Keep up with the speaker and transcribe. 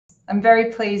I'm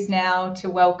very pleased now to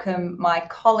welcome my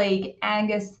colleague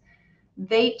Angus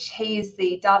Veitch. He is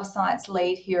the data science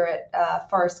lead here at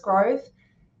Forest Grove.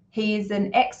 He is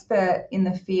an expert in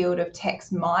the field of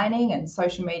text mining and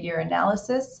social media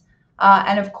analysis,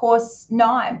 and of course,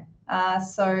 KNIME.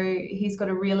 So he's got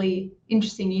a really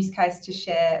interesting use case to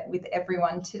share with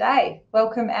everyone today.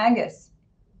 Welcome, Angus.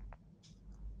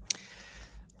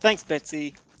 Thanks,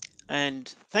 Betsy.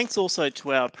 And thanks also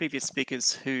to our previous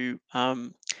speakers who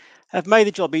have made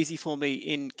the job easy for me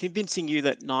in convincing you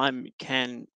that KNIME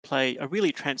can play a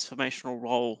really transformational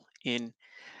role in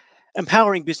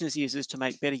empowering business users to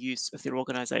make better use of their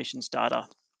organization's data.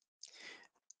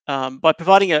 By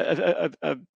providing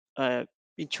a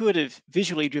intuitive,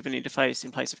 visually driven interface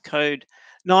in place of code,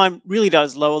 KNIME really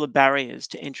does lower the barriers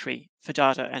to entry for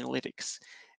data analytics,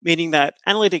 meaning that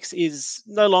analytics is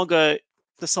no longer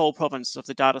the sole province of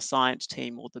the data science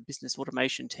team or the business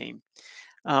automation team.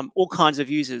 All kinds of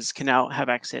users can now have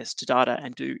access to data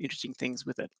and do interesting things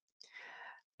with it.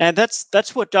 And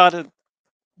that's what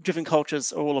data-driven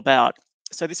cultures are all about.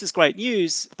 So this is great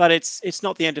news, but it's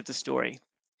not the end of the story.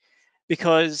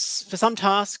 Because for some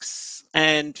tasks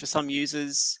and for some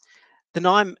users, the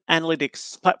KNIME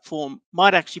analytics platform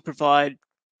might actually provide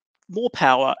more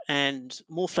power and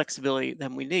more flexibility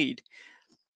than we need.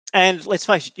 And let's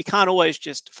face it, you can't always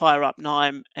just fire up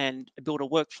KNIME and build a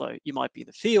workflow. You might be in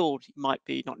the field, you might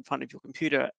be not in front of your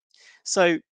computer.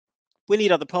 So we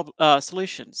need other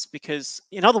solutions, because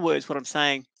in other words, what I'm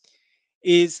saying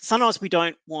is sometimes we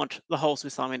don't want the whole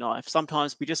Swiss Army knife.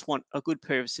 Sometimes we just want a good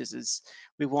pair of scissors.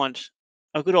 We want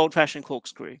a good old-fashioned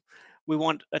corkscrew. We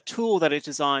want a tool that is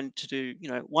designed to do,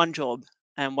 one job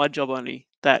and one job only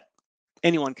that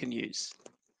anyone can use.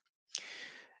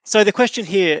 So the question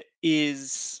here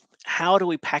is, how do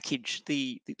we package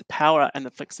the power and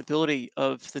the flexibility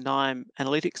of the KNIME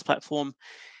analytics platform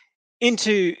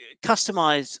into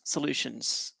customized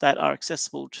solutions that are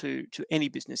accessible to any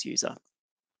business user?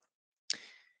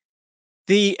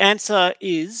 The answer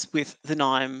is with the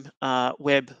KNIME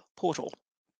web portal.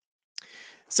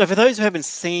 So for those who haven't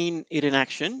seen it in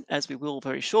action, as we will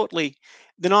very shortly,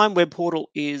 the KNIME web portal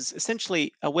is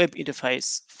essentially a web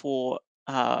interface for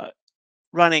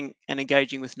running and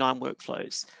engaging with KNIME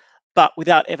workflows, but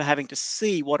without ever having to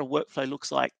see what a workflow looks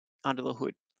like under the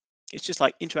hood. It's just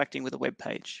like interacting with a web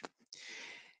page.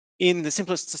 In the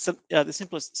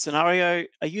simplest scenario,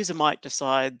 a user might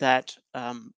decide that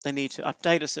they need to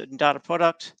update a certain data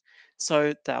product,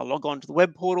 so they'll log on to the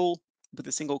web portal. With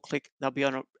a single click, they'll be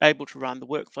able to run the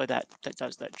workflow that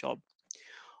does that job.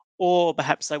 Or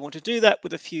perhaps they want to do that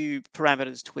with a few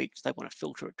parameters tweaked. They want to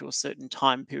filter it to a certain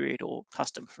time period or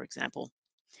custom, for example.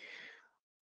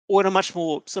 Or in a much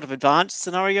more sort of advanced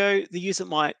scenario, the user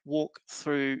might walk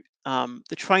through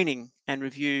the training and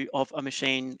review of a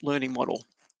machine learning model.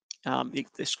 The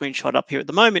screenshot up here at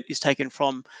the moment is taken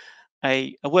from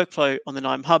a workflow on the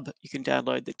KNIME Hub you can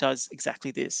download that does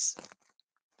exactly this.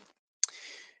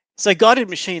 So guided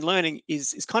machine learning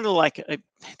is kind of like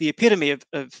the epitome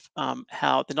of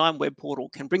how the KNIME web portal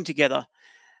can bring together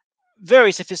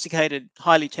very sophisticated,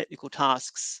 highly technical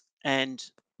tasks and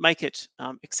make it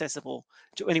accessible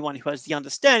to anyone who has the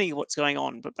understanding of what's going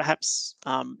on, but perhaps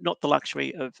not the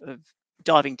luxury of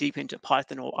diving deep into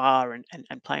Python or R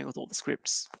and playing with all the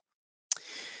scripts.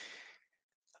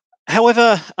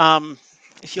 However,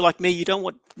 if you're like me, you don't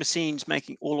want machines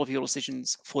making all of your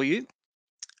decisions for you.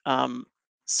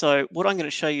 So what I'm going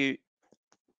to show you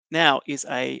now is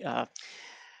a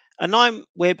KNIME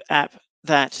web app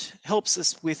that helps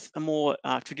us with a more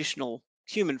traditional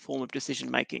human form of decision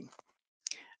making.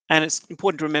 And it's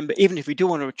important to remember, even if we do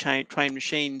want to train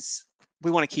machines,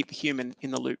 we want to keep the human in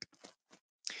the loop.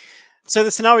 So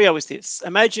the scenario is this.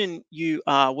 Imagine you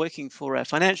are working for a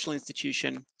financial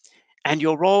institution and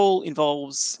your role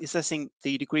involves assessing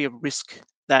the degree of risk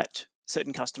that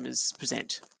certain customers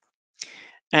present.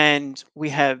 And we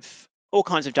have all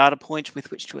kinds of data points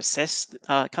with which to assess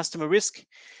customer risk.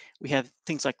 We have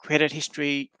things like credit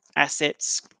history,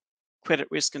 assets, credit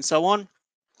risk, and so on.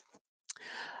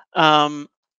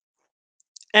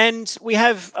 And we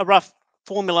have a rough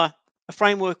formula, a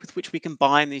framework with which we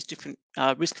combine these different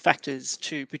risk factors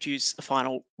to produce a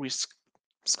final risk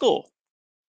score.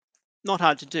 Not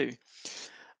hard to do.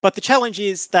 But the challenge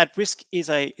is that risk is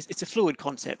it's a fluid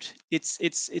concept.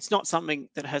 It's not something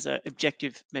that has an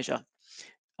objective measure.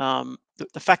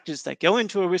 The factors that go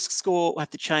into a risk score have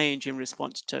to change in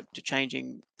response to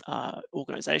changing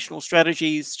organizational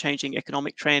strategies, changing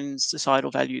economic trends,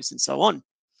 societal values, and so on.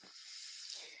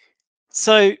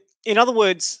 So, in other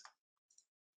words,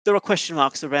 there are question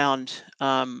marks around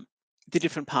the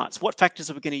different parts. What factors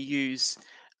are we going to use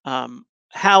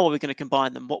how are we going to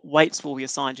combine them? What weights will we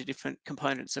assign to different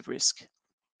components of risk?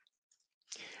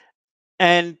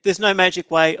 And there's no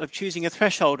magic way of choosing a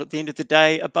threshold at the end of the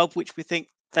day above which we think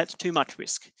that's too much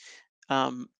risk.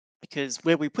 Because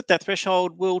where we put that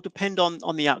threshold will depend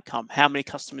on the outcome. How many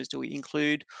customers do we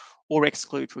include or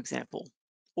exclude, for example?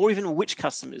 Or even which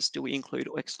customers do we include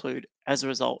or exclude as a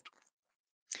result?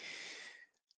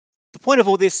 The point of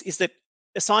all this is that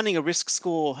assigning a risk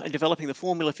score and developing the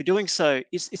formula for doing so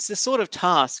it's the sort of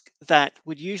task that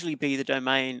would usually be the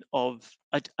domain of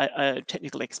a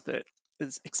technical expert.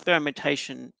 There's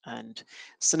experimentation and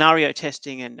scenario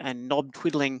testing and knob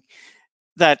twiddling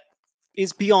that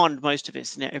is beyond most of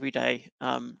us in our everyday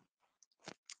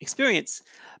experience.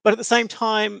 But at the same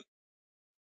time,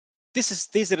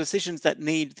 these are decisions that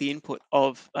need the input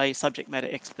of a subject matter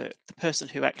expert, the person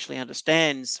who actually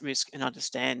understands risk and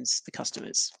understands the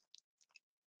customers.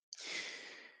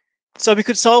 So we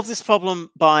could solve this problem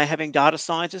by having data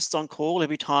scientists on call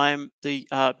every time the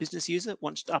business user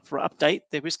wants to update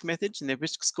their risk methods and their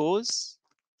risk scores.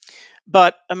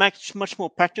 But a much more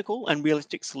practical and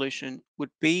realistic solution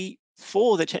would be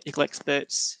for the technical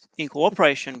experts in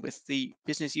cooperation with the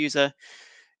business user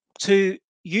to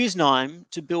use KNIME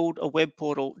to build a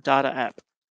WebPortal data app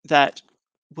that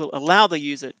will allow the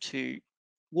user to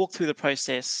walk through the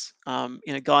process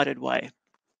in a guided way.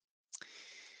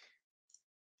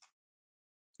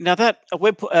 Now that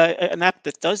an app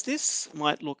that does this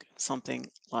might look something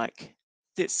like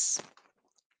this.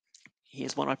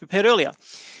 Here's one I prepared earlier.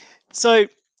 So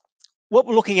what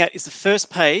we're looking at is the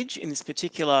first page in this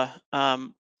particular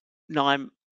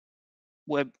KNIME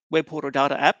WebPortal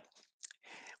data app.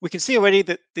 We can see already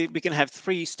that we can have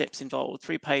 3 steps involved,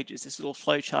 3 pages. This little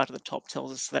flow chart at the top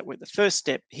tells us that we're at the first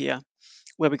step here,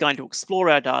 where we're going to explore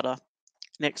our data.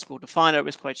 Next, we'll define our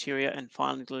risk criteria, and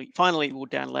finally we'll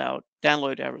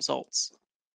download our results.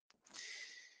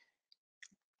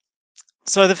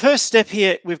 So the first step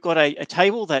here, we've got a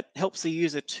table that helps the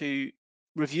user to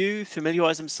review,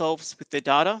 familiarize themselves with their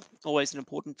data, always an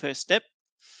important first step.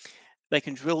 They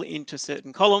can drill into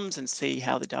certain columns and see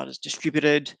how the data is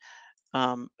distributed.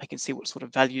 They can see what sort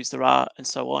of values there are and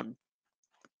so on.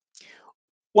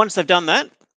 Once they've done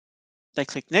that, they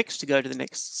click next to go to the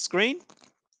next screen.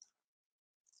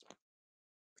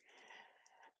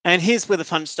 And here's where the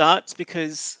fun starts,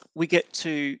 because we get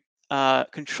to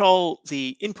control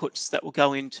the inputs that will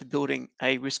go into building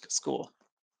a risk score.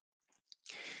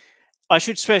 I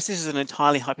should stress this is an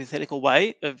entirely hypothetical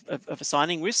way of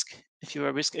assigning risk. If you're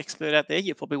a risk expert out there,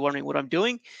 you're probably wondering what I'm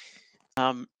doing.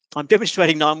 I'm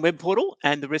demonstrating KNIME WebPortal,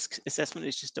 and the risk assessment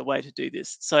is just a way to do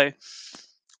this. So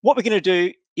what we're going to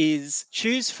do is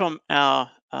choose from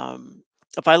our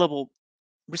available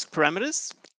risk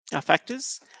parameters, our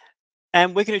factors,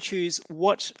 and we're going to choose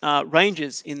what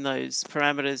ranges in those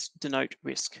parameters denote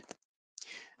risk.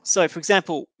 So for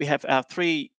example, we have our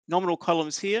 3 nominal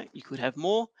columns here. You could have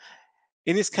more.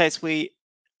 In this case, we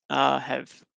have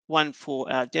one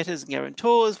for our debtors and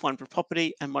guarantors, one for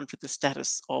property, and one for the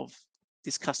status of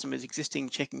this customer's existing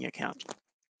checking account.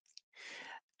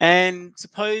 And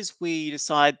suppose we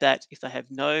decide that if they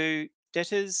have no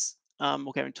debtors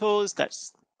or guarantors, that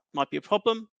might be a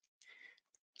problem.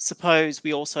 Suppose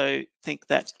we also think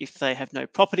that if they have no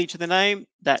property to the name,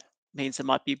 that means they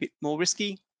might be a bit more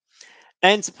risky.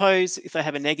 And suppose if they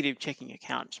have a negative checking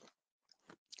account,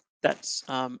 that's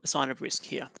a sign of risk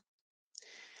here.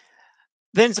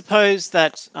 Then suppose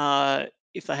that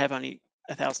if they have only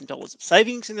 $1,000 of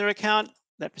savings in their account,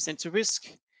 that presents a risk.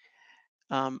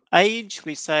 Age,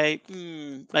 we say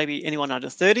maybe anyone under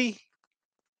 30.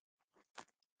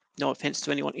 No offense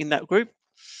to anyone in that group.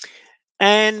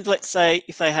 And let's say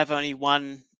if they have only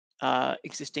one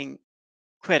existing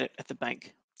credit at the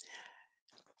bank.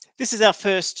 This is our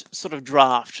first sort of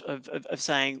draft of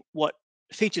saying what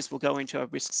features will go into our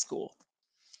risk score.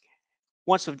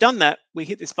 Once we've done that, we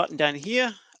hit this button down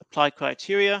here, apply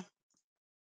criteria.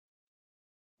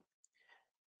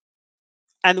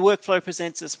 And the workflow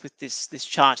presents us with this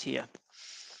chart here,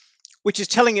 which is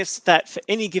telling us that for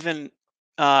any given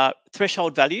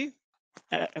threshold value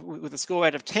with a score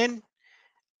out of 10,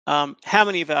 how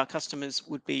many of our customers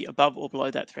would be above or below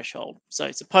that threshold.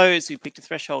 So suppose we picked a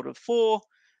threshold of 4,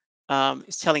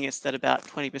 it's telling us that about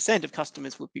 20% of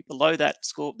customers would be below that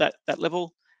score, that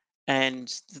level,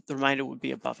 and the remainder would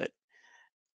be above it.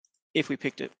 If we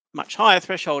picked a much higher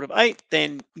threshold of 8,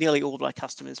 then nearly all of our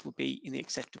customers would be in the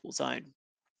acceptable zone.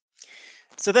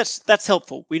 So that's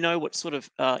helpful. We know what sort of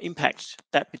impact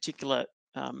that particular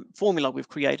formula we've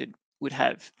created would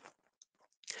have.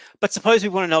 But suppose we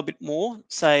want to know a bit more,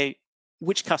 say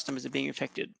which customers are being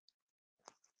affected.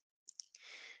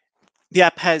 The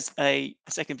app has a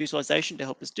second visualization to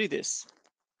help us do this.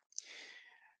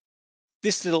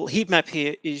 This little heat map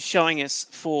here is showing us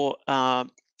for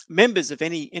members of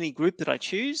any group that I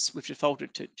choose, we've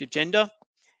defaulted to gender,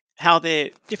 how they're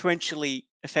differentially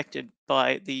affected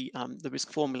by the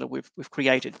risk formula we've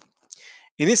created.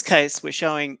 In this case, we're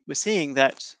seeing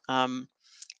that,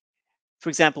 for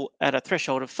example, at a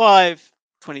threshold of 5,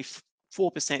 24%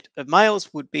 of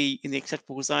males would be in the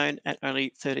acceptable zone, and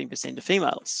only 13% of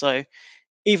females. So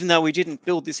even though we didn't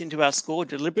build this into our score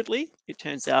deliberately, it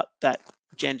turns out that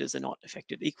genders are not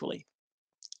affected equally.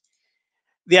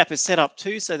 The app is set up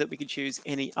too so that we can choose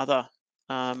any other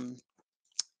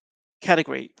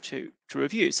category to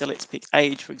review. So let's pick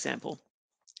age, for example.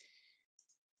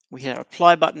 We hit our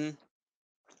apply button,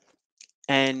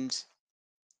 and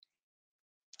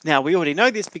now we already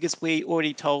know this because we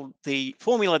already told the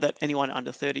formula that anyone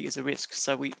under 30 is a risk.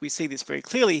 So we see this very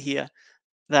clearly here,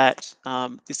 that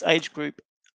this age group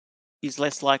is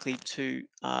less likely to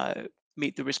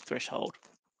meet the risk threshold.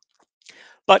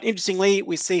 But interestingly,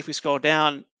 we see if we scroll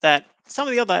down that some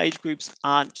of the other age groups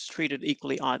aren't treated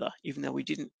equally either, even though we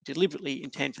didn't deliberately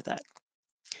intend for that.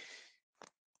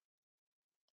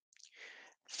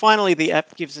 Finally, the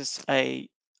app gives us a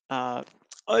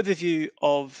overview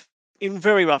of, in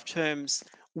very rough terms,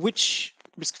 which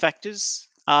risk factors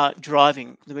are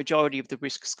driving the majority of the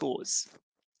risk scores.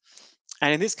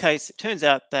 And in this case, it turns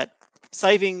out that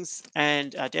savings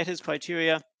and debtors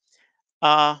criteria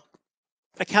are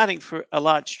accounting for a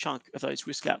large chunk of those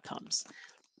risk outcomes.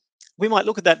 We might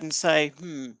look at that and say,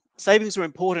 savings are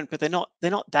important, but they're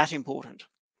not that important.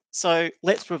 So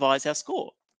let's revise our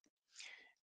score.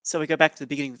 So we go back to the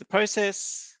beginning of the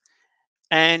process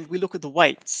and we look at the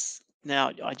weights.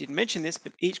 Now, I didn't mention this,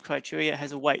 but each criteria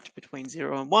has a weight between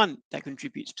 0 and 1 that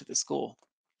contributes to the score.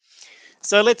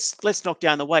 So let's knock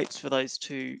down the weights for those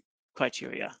two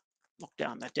criteria.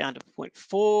 Knock that down to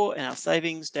 0.4 and our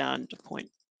savings down to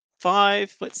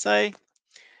 0.5, let's say,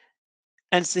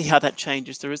 and see how that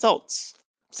changes the results.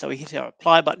 So we hit our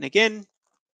apply button again.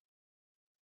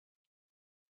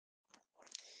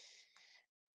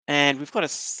 And we've got a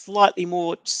slightly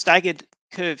more staggered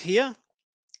curve here.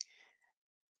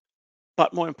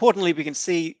 But more importantly, we can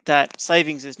see that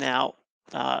savings is now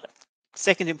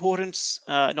second importance,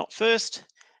 not first,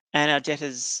 and our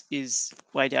debtors is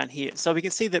way down here. So we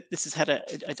can see that this has had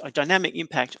a dynamic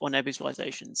impact on our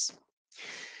visualizations.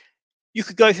 You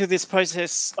could go through this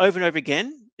process over and over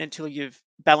again until you've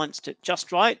balanced it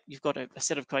just right. You've got a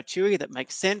set of criteria that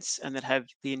make sense and that have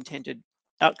the intended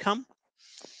outcome,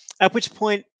 at which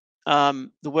point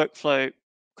the workflow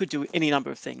could do any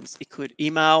number of things. It could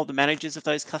email the managers of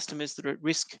those customers that are at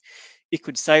risk. It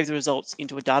could save the results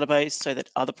into a database so that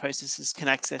other processes can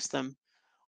access them.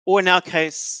 Or in our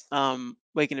case,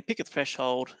 we're going to pick a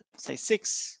threshold, say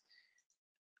 6,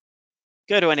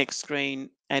 go to our next screen,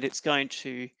 and it's going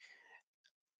to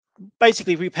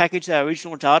basically repackage our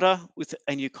original data with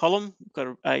a new column. We've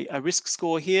got a risk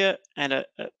score here and a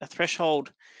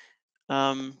threshold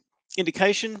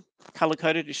indication,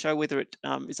 color-coded to show whether it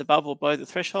is above or below the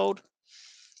threshold.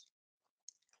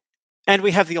 And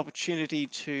we have the opportunity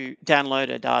to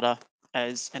download our data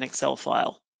as an Excel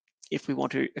file if we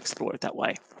want to explore it that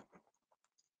way.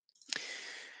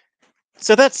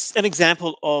 So that's an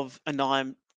example of a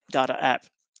KNIME data app.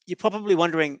 You're probably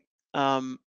wondering,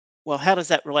 well, how does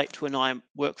that relate to a KNIME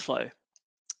workflow?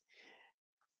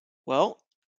 Well,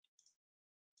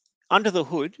 under the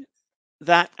hood,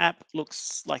 that app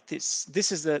looks like this.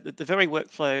 This is the very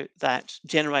workflow that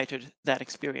generated that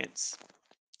experience.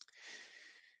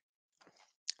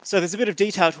 So there's a bit of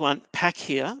detail to unpack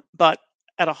here, but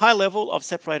at a high level, I've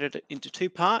separated it into two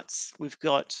parts. We've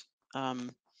got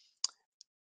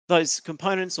those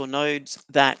components or nodes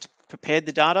that prepared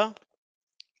the data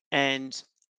and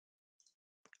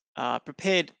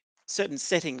prepared certain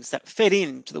settings that fed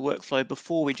into the workflow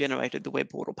before we generated the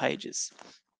WebPortal pages.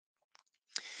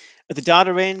 At the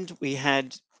data end, we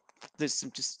had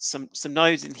some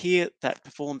nodes in here that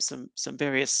perform some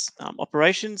various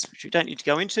operations, which we don't need to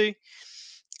go into.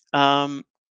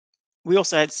 We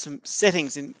also had some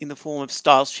settings in the form of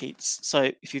style sheets.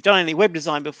 So if you've done any web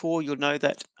design before, you'll know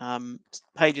that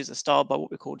pages are styled by what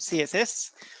we call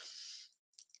CSS.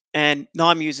 And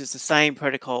KNIME uses the same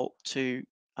protocol to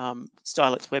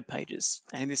style its web pages.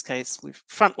 And in this case, we've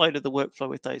front-loaded the workflow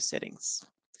with those settings.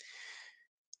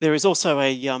 There is also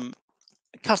a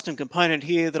custom component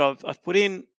here that I've put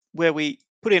in where we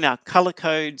put in our color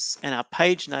codes and our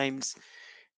page names,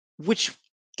 which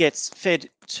gets fed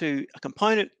to a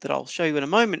component that I'll show you in a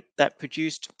moment that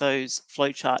produced those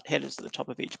flowchart headers at the top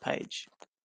of each page.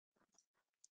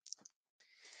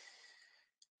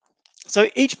 So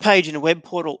each page in a web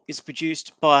portal is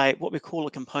produced by what we call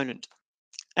a component.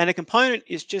 And a component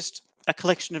is just a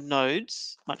collection of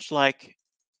nodes, much like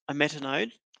a meta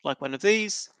node, like one of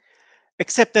these,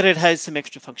 except that it has some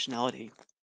extra functionality.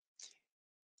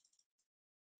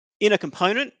 In a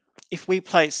component, if we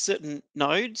place certain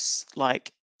nodes,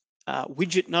 like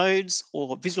widget nodes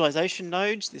or visualization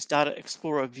nodes, this Data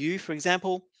Explorer view, for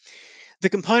example, the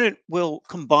component will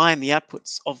combine the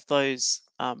outputs of those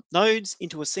nodes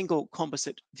into a single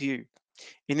composite view.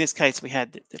 In this case, we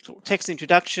had the text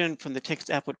introduction from the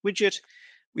text output widget.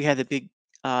 We had the big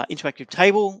interactive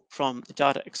table from the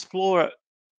Data Explorer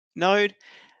node,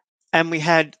 and we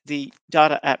had the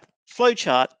data app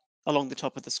flowchart along the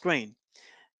top of the screen.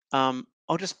 I'll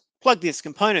just plug this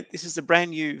component. This is a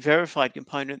brand new verified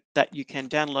component that you can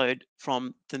download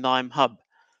from the KNIME hub.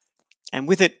 And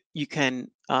with it, you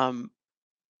can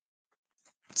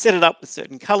set it up with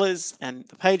certain colors and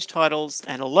the page titles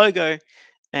and a logo,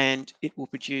 and it will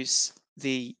produce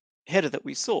the header that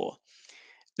we saw.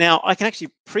 Now, I can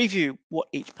actually preview what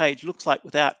each page looks like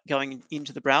without going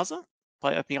into the browser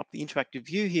by opening up the interactive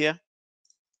view here.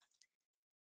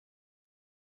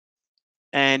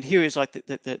 And here is like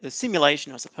the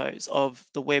simulation, I suppose, of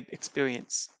the web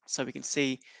experience. So we can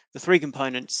see the three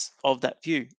components of that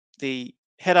view: the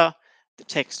header, the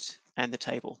text, and the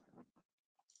table.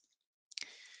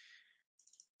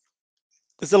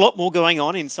 There's a lot more going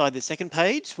on inside the second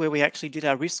page where we actually did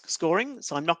our risk scoring.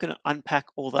 So I'm not going to unpack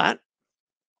all that.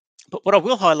 But what I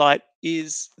will highlight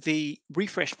is the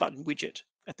refresh button widget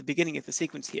at the beginning of the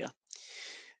sequence here.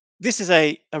 This is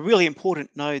a really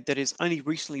important node that has only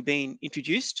recently been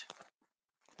introduced.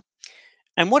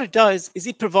 And what it does is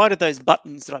it provided those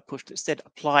buttons that I pushed that said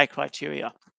apply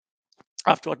criteria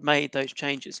after I'd made those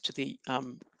changes to the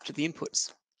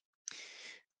inputs.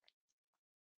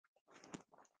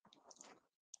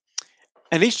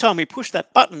 And each time we push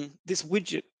that button, this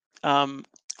widget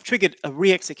triggered a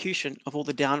re-execution of all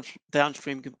the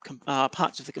downstream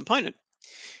parts of the component,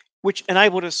 which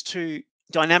enabled us to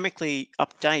dynamically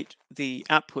update the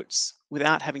outputs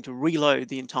without having to reload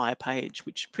the entire page,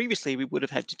 which previously we would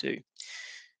have had to do.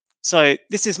 So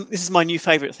this is my new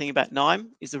favorite thing about KNIME,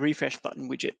 is the refresh button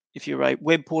widget. If you're a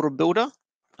web portal builder,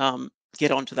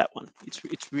 get onto that one.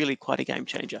 It's really quite a game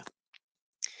changer.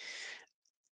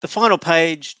 The final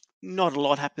page, not a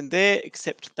lot happened there,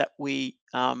 except that we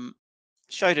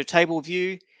showed a table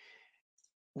view.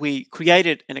 We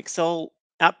created an Excel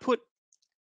output,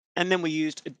 and then we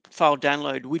used a file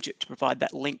download widget to provide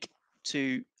that link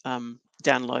to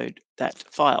download that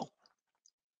file.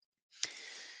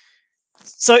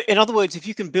 So in other words, if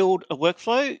you can build a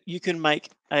workflow, you can make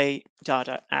a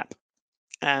data app.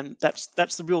 And that's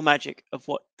the real magic of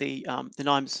what the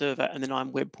KNIME server and the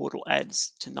KNIME web portal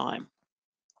adds to KNIME.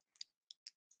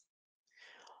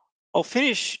 I'll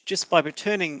finish just by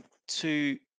returning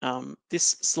to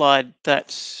this slide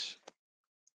that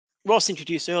Ross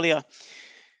introduced earlier.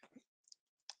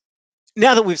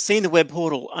 Now that we've seen the web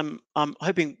portal, I'm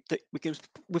hoping that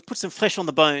we've put some flesh on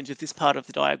the bones with this part of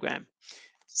the diagram.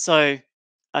 So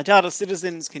our data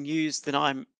citizens can use the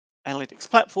KNIME analytics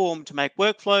platform to make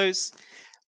workflows.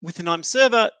 With the KNIME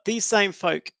server, these same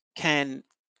folk can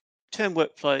turn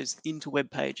workflows into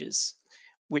web pages,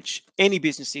 which any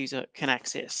business user can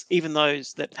access, even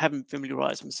those that haven't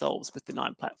familiarized themselves with the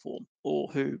KNIME platform, or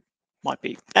who might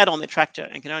be out on their tractor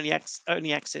and can only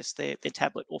access their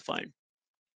tablet or phone.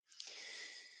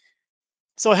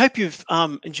 So I hope you've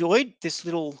enjoyed this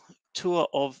little tour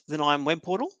of the KNIME web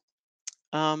portal.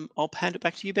 I'll hand it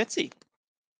back to you, Betsy.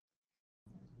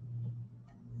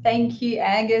 Thank you,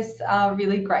 Angus.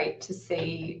 Really great to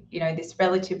see, this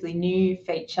relatively new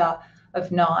feature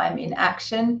of KNIME in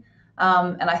action.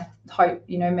 And I hope,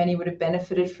 many would have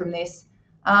benefited from this.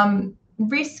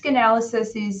 Risk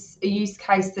analysis is a use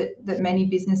case that many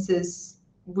businesses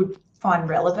would find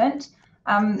relevant.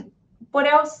 What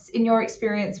else, in your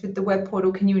experience with the web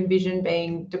portal, can you envision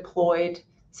being deployed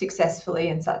successfully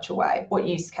in such a way? What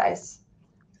use case?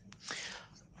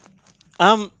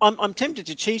 I'm tempted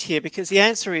to cheat here, because the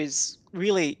answer is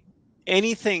really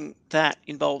anything that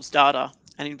involves data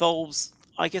and involves,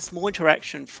 I guess, more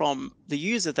interaction from the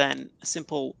user than a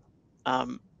simple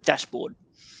dashboard.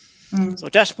 So a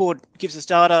dashboard gives us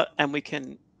data and we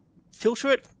can filter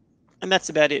it, and that's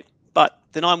about it. But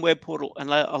the KNIME web portal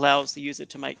allows the user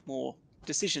to make more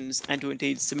decisions and to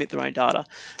indeed submit their own data.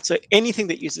 So anything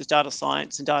that uses data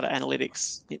science and data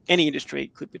analytics in any industry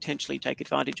could potentially take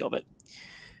advantage of it.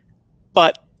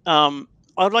 But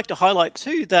I'd like to highlight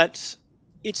too that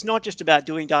it's not just about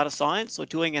doing data science or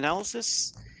doing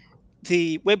analysis.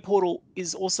 The web portal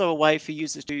is also a way for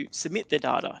users to submit their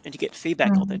data and to get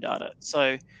feedback on their data.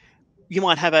 So you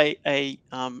might have a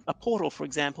portal, for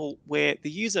example, where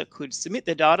the user could submit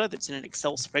their data that's in an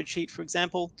Excel spreadsheet, for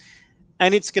example,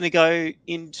 and it's going to go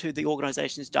into the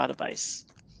organization's database.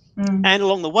 And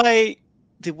along the way,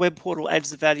 the web portal adds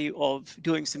the value of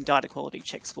doing some data quality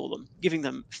checks for them, giving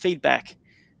them feedback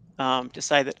to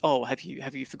say that, oh, have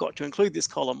you forgot to include this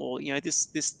column, or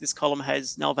this column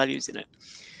has null values in it.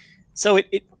 So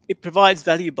it provides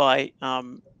value by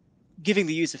giving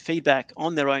the user feedback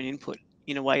on their own input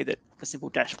in a way that a simple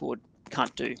dashboard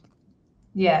can't do.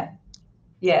 Yeah,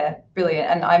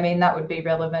 brilliant. And I mean, that would be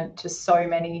relevant to so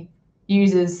many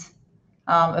users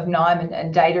of KNIME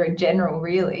and data in general,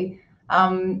 really.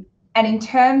 And in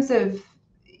terms of,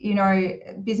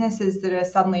 businesses that are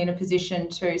suddenly in a position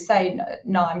to, say,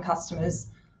 KNIME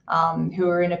customers who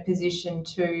are in a position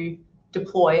to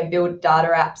deploy and build data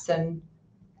apps and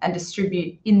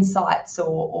distribute insights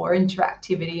or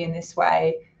interactivity in this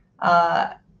way,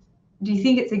 do you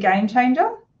think it's a game changer?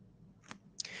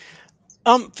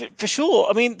 For sure.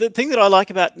 I mean, the thing that I like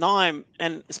about KNIME,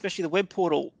 and especially the web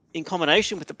portal in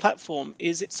combination with the platform,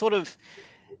 is it sort of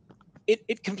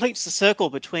it completes the circle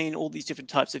between all these different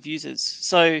types of users.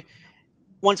 So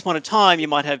once upon a time, you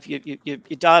might have your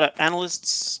data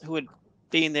analysts who would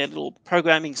be in their little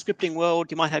programming scripting world.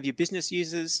 You might have your business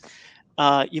users.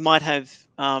 You might have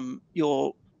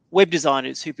your web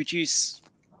designers who produce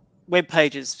web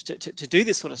pages to do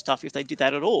this sort of stuff, if they did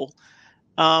that at all.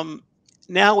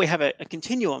 Now we have a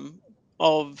continuum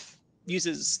of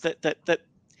users that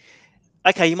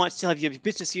okay, you might still have your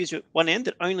business user at one end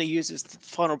that only uses the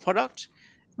final product,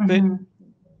 but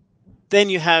then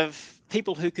you have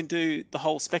people who can do the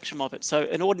whole spectrum of it. So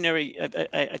an ordinary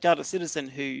a data citizen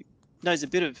who knows a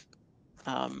bit of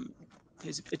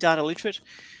who's a data literate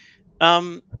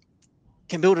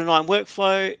can build a KNIME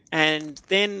workflow, and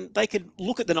then they could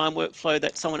look at the KNIME workflow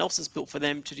that someone else has built for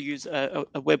them to use a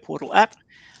web portal app.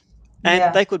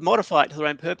 And they could modify it to their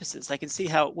own purposes. They can see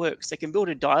how it works. They can build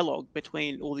a dialogue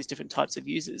between all these different types of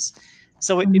users.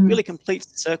 So it really completes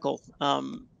the circle.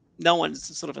 No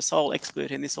one's sort of a sole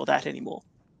expert in this or that anymore.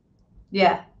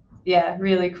 Yeah,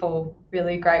 really cool.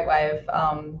 Really great way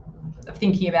of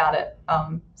thinking about it.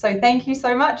 So thank you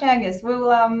so much, Angus.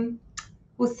 We'll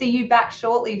see you back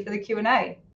shortly for the Q&A.